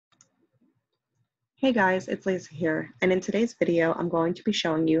Hey guys, it's Lisa here, and in today's video, I'm going to be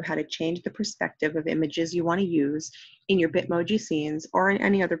showing you how to change the perspective of images you want to use in your Bitmoji scenes or in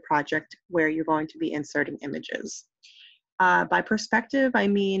any other project where you're going to be inserting images. By perspective, I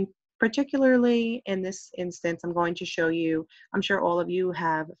mean particularly in this instance, I'm going to show you, I'm sure all of you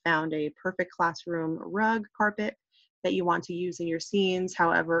have found a perfect classroom rug carpet that you want to use in your scenes.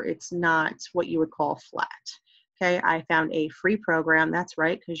 However, it's not what you would call flat. Okay, I found a free program. That's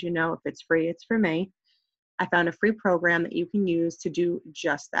right, because you know if it's free, it's for me. I found a free program that you can use to do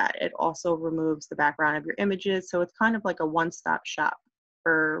just that. It also removes the background of your images, so it's kind of like a one-stop shop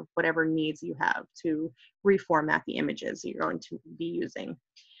for whatever needs you have to reformat the images that you're going to be using.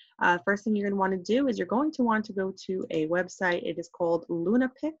 First thing you're going to want to do is you're going to want to go to a website. It is called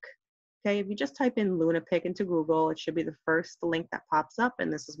LunaPic. Okay, if you just type in LunaPic into Google, it should be the first link that pops up,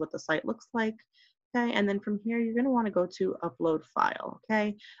 and this is what the site looks like. Okay, and then from here, you're going to want to go to upload file.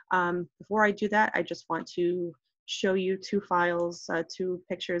 Okay, before I do that, I just want to show you two files, two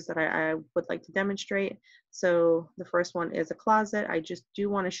pictures that I would like to demonstrate. So the first one is a closet. I just do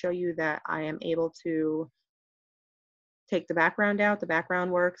want to show you that I am able to take the background out, the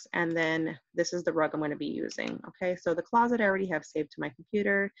background works, and then this is the rug I'm going to be using. Okay, so the closet I already have saved to my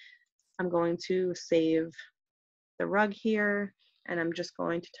computer. I'm going to save the rug here, and I'm just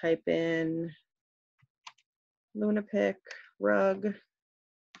going to type in LunaPic rug.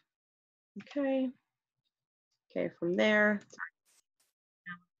 Okay. Okay, from there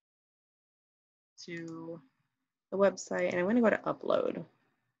to the website, and I'm going to go to upload.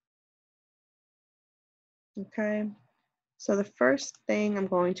 Okay. So the first thing I'm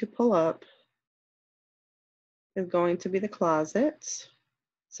going to pull up is going to be the closet.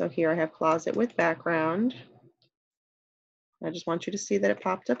 So here I have closet with background. I just want you to see that it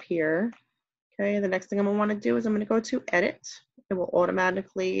popped up here. Okay, the next thing I'm going to want to do is I'm going to go to edit. It will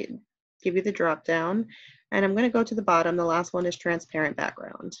automatically give you the drop down, and I'm going to go to the bottom. The last one is transparent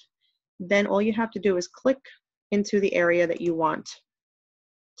background. Then all you have to do is click into the area that you want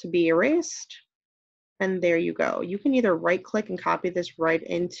to be erased, and there you go. You can either right click and copy this right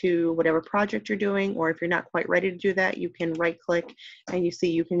into whatever project you're doing, or if you're not quite ready to do that, you can right click and you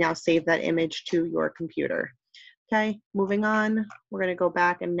see you can now save that image to your computer. Okay, moving on, we're going to go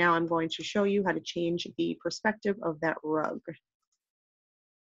back, and now I'm going to show you how to change the perspective of that rug.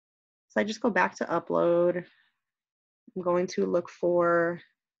 So I just go back to upload. I'm going to look for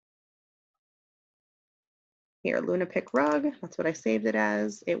here, LunaPic rug. That's what I saved it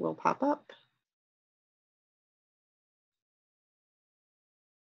as. It will pop up.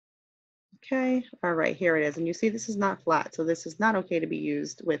 Okay, all right, here it is. And you see this is not flat, so this is not okay to be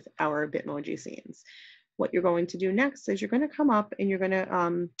used with our Bitmoji scenes. What you're going to do next is you're going to come up and you're going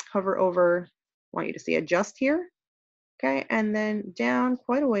to hover over, I want you to see adjust here. Okay, and then down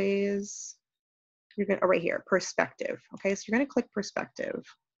quite a ways, you're going to, right here, perspective. Okay, so you're going to click perspective.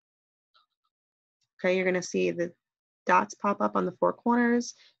 Okay, you're going to see the dots pop up on the four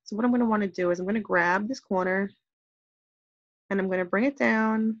corners. So what I'm going to want to do is I'm going to grab this corner and I'm going to bring it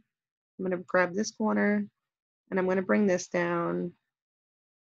down. I'm going to grab this corner and I'm going to bring this down.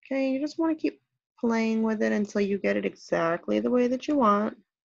 Okay, you just want to keep playing with it until you get it exactly the way that you want.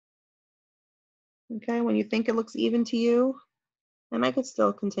 Okay, when you think it looks even to you, and I could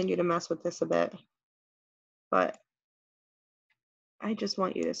still continue to mess with this a bit, but I just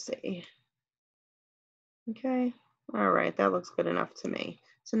want you to see. Okay, all right, that looks good enough to me.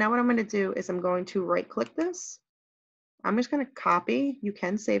 So now what I'm going to do is I'm going to right click this. I'm just going to copy. You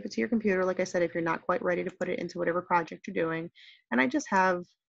can save it to your computer, like I said, if you're not quite ready to put it into whatever project you're doing. And I just have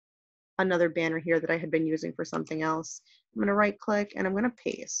another banner here that I had been using for something else. I'm going to right click and I'm going to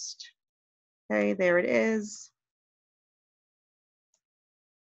paste. Okay, there it is.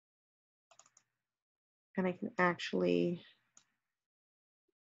 And I can actually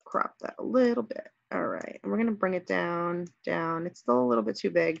crop that a little bit. All right, and we're going to bring it down. It's still a little bit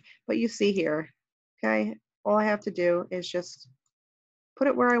too big, but you see here, okay, all I have to do is just put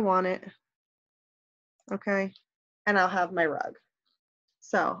it where I want it, okay, and I'll have my rug.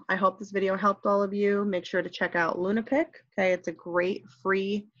 So I hope this video helped all of you. Make sure to check out LunaPic. Okay, it's a great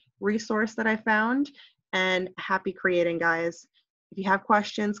free resource that I found, and happy creating, guys. If you have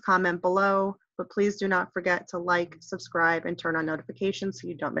questions, comment below, but please do not forget to like, subscribe, and turn on notifications so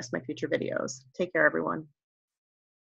you don't miss my future videos. Take care, everyone.